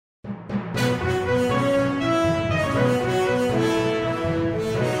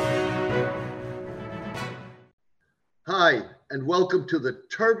and welcome to the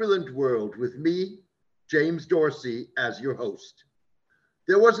turbulent world with me, James Dorsey, as your host.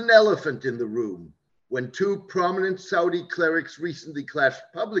 There was an elephant in the room when two prominent Saudi clerics recently clashed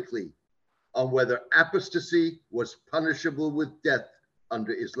publicly on whether apostasy was punishable with death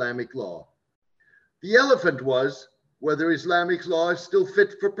under Islamic law. The elephant was whether Islamic law is still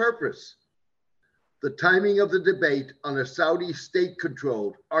fit for purpose. The timing of the debate on a Saudi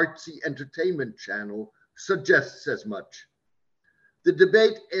state-controlled artsy entertainment channel suggests as much. The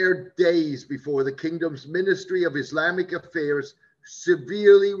debate aired days before the kingdom's Ministry of Islamic Affairs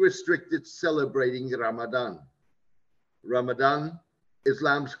severely restricted celebrating Ramadan. Ramadan,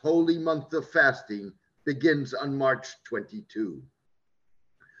 Islam's holy month of fasting, begins on March 22.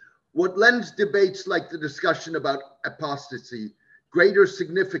 What lends debates like the discussion about apostasy greater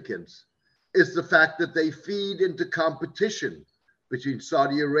significance is the fact that they feed into competition between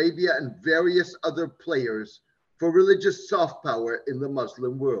Saudi Arabia and various other players for religious soft power in the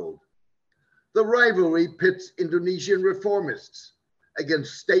Muslim world. The rivalry pits Indonesian reformists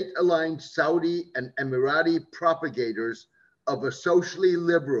against state-aligned Saudi and Emirati propagators of a socially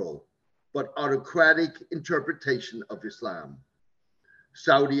liberal but autocratic interpretation of Islam.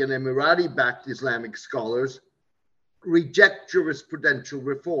 Saudi and Emirati-backed Islamic scholars reject jurisprudential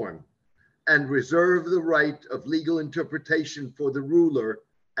reform and reserve the right of legal interpretation for the ruler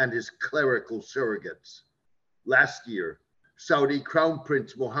and his clerical surrogates. Last year, Saudi Crown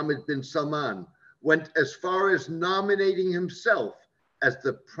Prince Mohammed bin Salman went as far as nominating himself as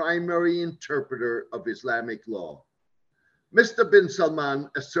the primary interpreter of Islamic law. Mr. bin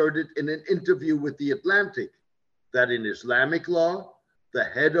Salman asserted in an interview with The Atlantic that in Islamic law, the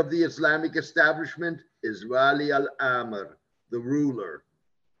head of the Islamic establishment is Wali al-Amr, the ruler.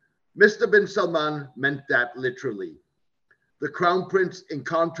 Mr. bin Salman meant that literally. The Crown Prince, in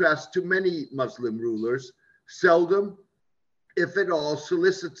contrast to many Muslim rulers, seldom, if at all,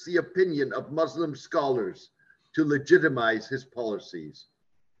 solicits the opinion of Muslim scholars to legitimize his policies.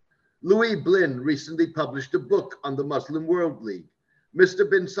 Louis Blin recently published a book on the Muslim World League, Mr.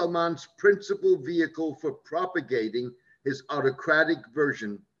 bin Salman's principal vehicle for propagating his autocratic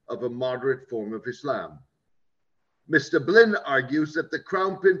version of a moderate form of Islam. Mr. Blin argues that the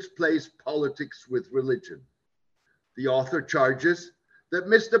Crown Prince plays politics with religion. The author charges that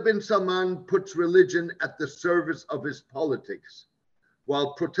Mr. bin Salman puts religion at the service of his politics,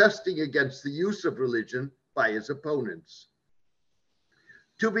 while protesting against the use of religion by his opponents.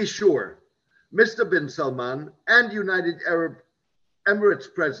 To be sure, Mr. bin Salman and United Arab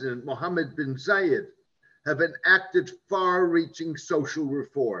Emirates President Mohammed bin Zayed have enacted far-reaching social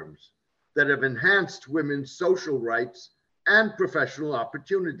reforms that have enhanced women's social rights and professional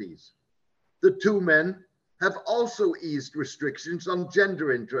opportunities. The two men have also eased restrictions on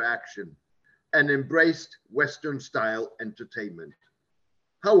gender interaction and embraced Western-style entertainment.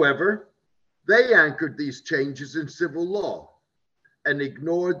 However, they anchored these changes in civil law and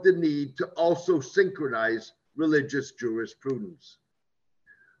ignored the need to also synchronize religious jurisprudence.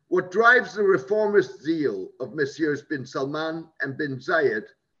 What drives the reformist zeal of Messieurs bin Salman and bin Zayed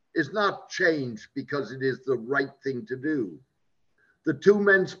is not change because it is the right thing to do. The two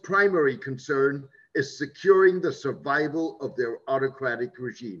men's primary concern is securing the survival of their autocratic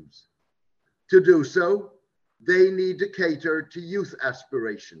regimes. To do so, they need to cater to youth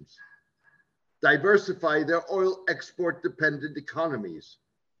aspirations, diversify their oil export-dependent economies,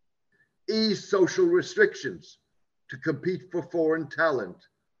 ease social restrictions to compete for foreign talent,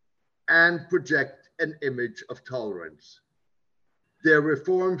 and project an image of tolerance. Their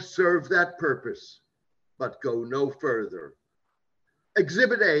reforms serve that purpose, but go no further.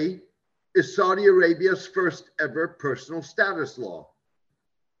 Exhibit A is Saudi Arabia's first ever personal status law.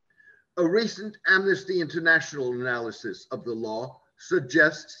 A recent Amnesty International analysis of the law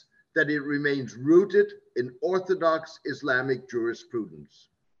suggests that it remains rooted in orthodox Islamic jurisprudence.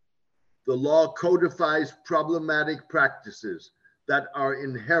 The law codifies problematic practices that are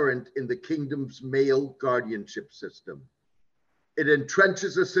inherent in the kingdom's male guardianship system. It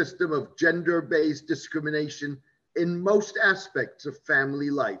entrenches a system of gender-based discrimination in most aspects of family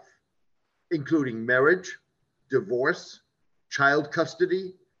life, including marriage, divorce, child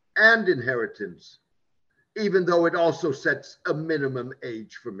custody, and inheritance, even though it also sets a minimum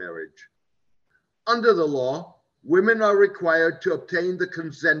age for marriage. Under the law, women are required to obtain the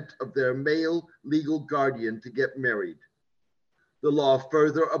consent of their male legal guardian to get married. The law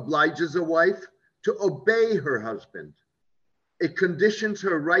further obliges a wife to obey her husband. It conditions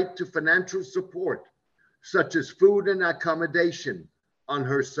her right to financial support, such as food and accommodation, on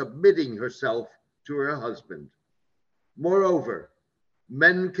her submitting herself to her husband. Moreover,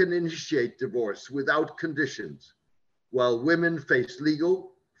 men can initiate divorce without conditions, while women face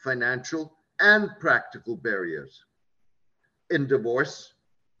legal, financial, and practical barriers. In divorce,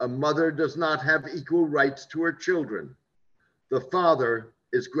 a mother does not have equal rights to her children. The father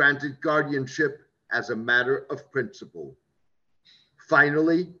is granted guardianship as a matter of principle.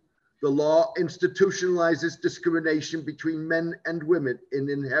 Finally, the law institutionalizes discrimination between men and women in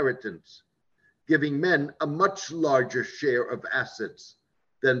inheritance, giving men a much larger share of assets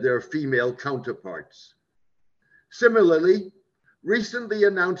than their female counterparts. Similarly, recently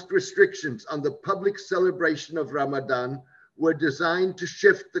announced restrictions on the public celebration of Ramadan were designed to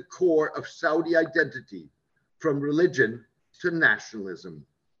shift the core of Saudi identity from religion to nationalism.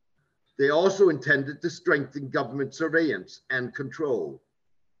 They also intended to strengthen government surveillance and control.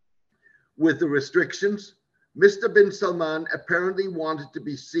 With the restrictions, Mr. bin Salman apparently wanted to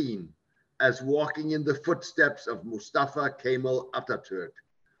be seen as walking in the footsteps of Mustafa Kemal Atatürk,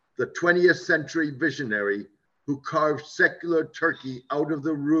 the 20th century visionary who carved secular Turkey out of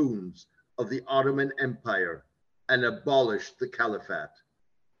the ruins of the Ottoman Empire and abolished the caliphate.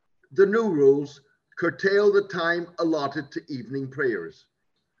 The new rules curtail the time allotted to evening prayers,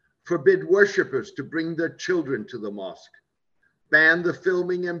 forbid worshippers to bring their children to the mosque, ban the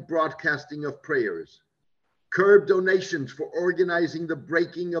filming and broadcasting of prayers, curb donations for organizing the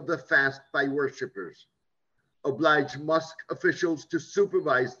breaking of the fast by worshippers, oblige mosque officials to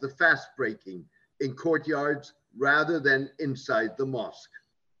supervise the fast breaking in courtyards rather than inside the mosque.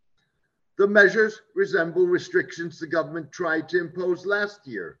 The measures resemble restrictions the government tried to impose last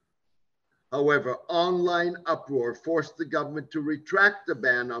year. However, online uproar forced the government to retract the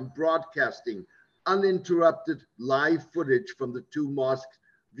ban on broadcasting uninterrupted live footage from the two mosques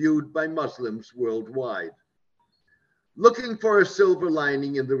viewed by Muslims worldwide. Looking for a silver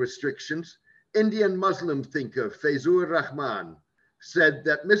lining in the restrictions, Indian Muslim thinker Fazlur Rahman said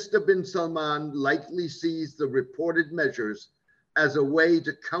that Mr. bin Salman likely sees the reported measures as a way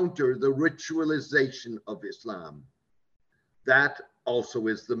to counter the ritualization of Islam. That also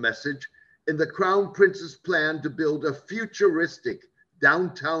is the message in the Crown Prince's plan to build a futuristic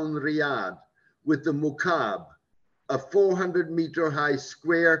downtown Riyadh with the Mukaab, a 400-meter high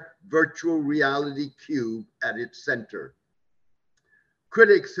square virtual reality cube at its center.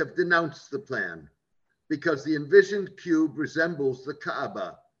 Critics have denounced the plan because the envisioned cube resembles the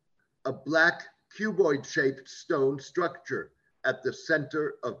Kaaba, a black cuboid-shaped stone structure at the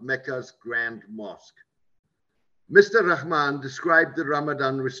center of Mecca's Grand Mosque. Mr. Rahman described the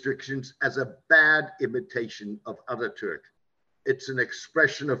Ramadan restrictions as a bad imitation of Atatürk. It's an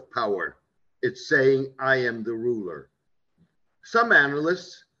expression of power. It's saying, I am the ruler. Some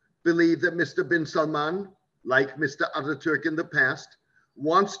analysts believe that Mr. bin Salman, like Mr. Atatürk in the past,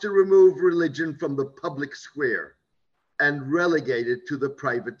 wants to remove religion from the public square and relegate it to the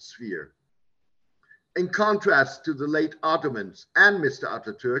private sphere. In contrast to the late Ottomans and Mr.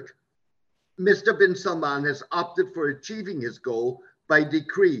 Atatürk, Mr. bin Salman has opted for achieving his goal by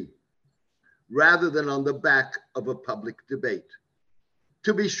decree rather than on the back of a public debate.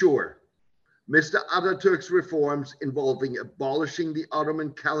 To be sure, Mr. Atatürk's reforms involving abolishing the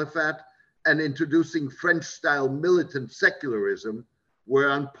Ottoman Caliphate and introducing French-style militant secularism were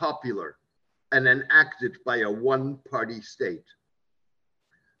unpopular and enacted by a one-party state.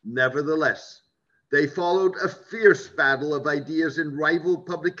 Nevertheless, they followed a fierce battle of ideas in rival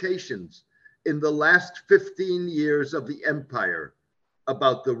publications in the last 15 years of the empire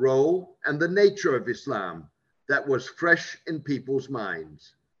about the role and the nature of Islam that was fresh in people's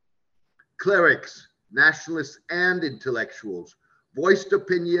minds. Clerics, nationalists, and intellectuals voiced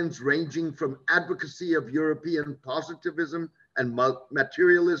opinions ranging from advocacy of European positivism and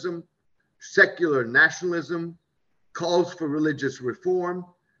materialism, secular nationalism, calls for religious reform,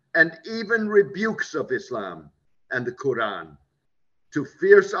 and even rebukes of Islam and the Quran, to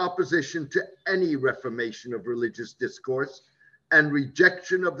fierce opposition to any reformation of religious discourse and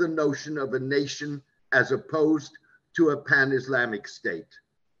rejection of the notion of a nation as opposed to a pan-Islamic state.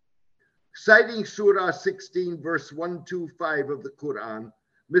 Citing Surah 16, verse 125 of the Quran,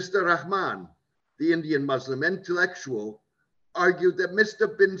 Mr. Rahman, the Indian Muslim intellectual, argued that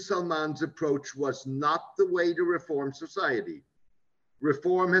Mr. bin Salman's approach was not the way to reform society.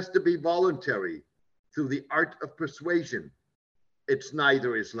 Reform has to be voluntary through the art of persuasion. It's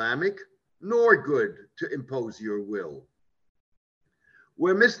neither Islamic nor good to impose your will.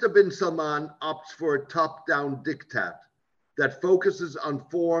 Where Mr. bin Salman opts for a top-down diktat that focuses on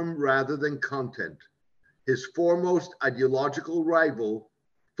form rather than content, his foremost ideological rival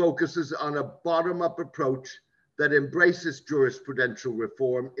focuses on a bottom-up approach that embraces jurisprudential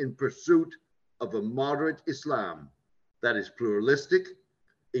reform in pursuit of a moderate Islam that is pluralistic,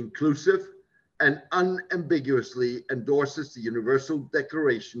 inclusive, and unambiguously endorses the Universal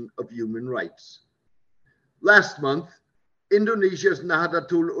Declaration of Human Rights. Last month, Indonesia's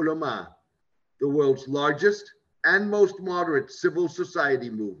Nahdlatul Ulama, the world's largest and most moderate civil society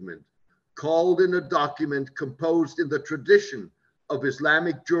movement, called in a document composed in the tradition of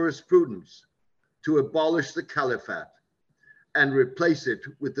Islamic jurisprudence to abolish the caliphate and replace it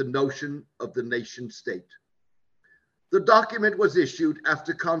with the notion of the nation state. The document was issued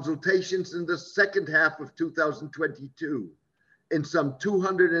after consultations in the second half of 2022 in some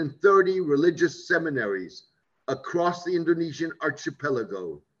 230 religious seminaries across the Indonesian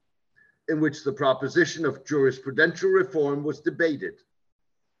archipelago, in which the proposition of jurisprudential reform was debated.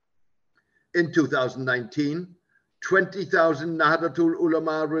 In 2019, 20,000 Nahdlatul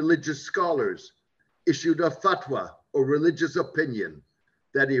Ulama religious scholars issued a fatwa or religious opinion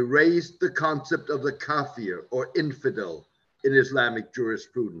that erased the concept of the kafir or infidel in Islamic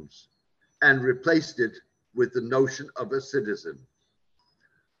jurisprudence and replaced it with the notion of a citizen.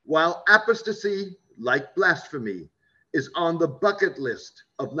 While apostasy, like blasphemy, is on the bucket list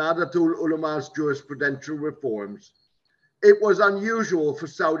of Nahdlatul Ulama's jurisprudential reforms, it was unusual for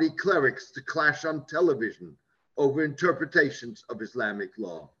Saudi clerics to clash on television over interpretations of Islamic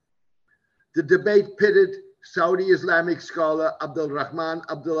law. The debate pitted Saudi Islamic scholar Abdul Rahman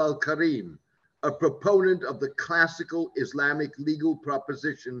Abdul Al-Karim, a proponent of the classical Islamic legal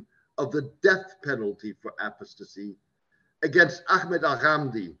proposition of the death penalty for apostasy, against Ahmed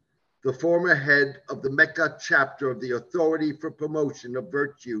Al-Ghamdi, the former head of the Mecca chapter of the Authority for Promotion of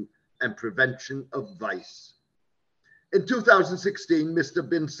Virtue and Prevention of Vice. In 2016, Mr.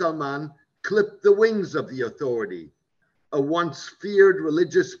 bin Salman clipped the wings of the authority, a once feared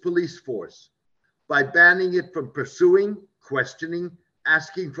religious police force, by banning it from pursuing, questioning,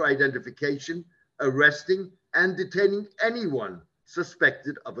 asking for identification, arresting, and detaining anyone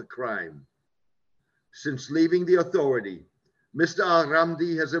suspected of a crime. Since leaving the authority, Mr.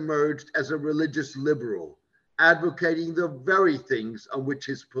 Al-Ghamdi has emerged as a religious liberal, advocating the very things on which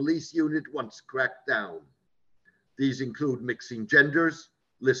his police unit once cracked down. These include mixing genders,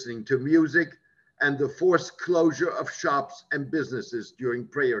 listening to music, and the forced closure of shops and businesses during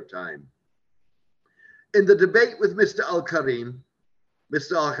prayer time. In the debate with Mr. Al-Karim,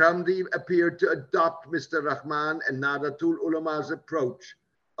 Mr. Al-Ghamdi appeared to adopt Mr. Rahman and Nahdlatul Ulama's approach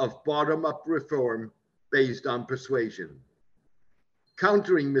of bottom-up reform based on persuasion.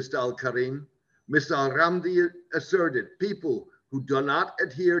 Countering Mr. Al-Karim, Mr. Al-Ghamdi asserted people who do not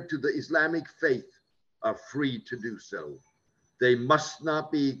adhere to the Islamic faith are free to do so. They must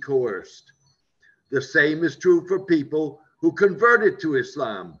not be coerced. The same is true for people who converted to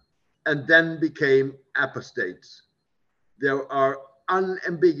Islam and then became apostates. There are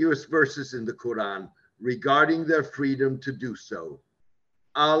unambiguous verses in the Quran regarding their freedom to do so.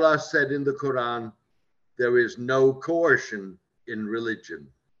 Allah said in the Quran, "There is no coercion in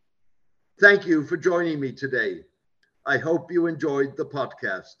religion." Thank you for joining me today. I hope you enjoyed the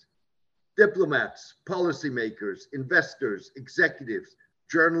podcast. Diplomats, policymakers, investors, executives,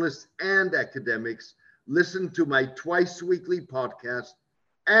 journalists, and academics listen to my twice-weekly podcast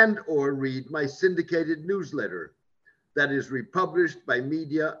and/or read my syndicated newsletter that is republished by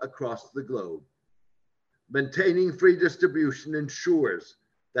media across the globe. Maintaining free distribution ensures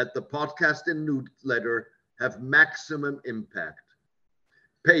that the podcast and newsletter have maximum impact.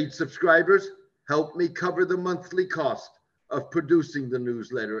 Paid subscribers help me cover the monthly cost of producing the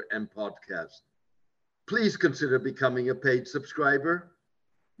newsletter and podcast. Please consider becoming a paid subscriber.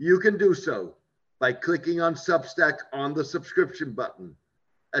 You can do so by clicking on Substack on the subscription button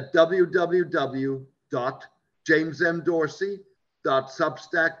at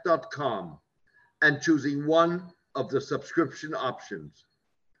www.jamesmdorsey.substack.com and choosing one of the subscription options.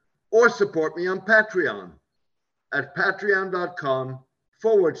 Or support me on Patreon at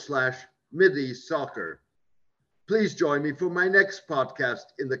patreon.com/MidEastSoccer. Please join me for my next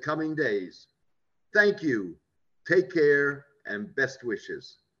podcast in the coming days. Thank you. Take care and best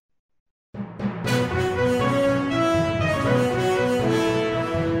wishes.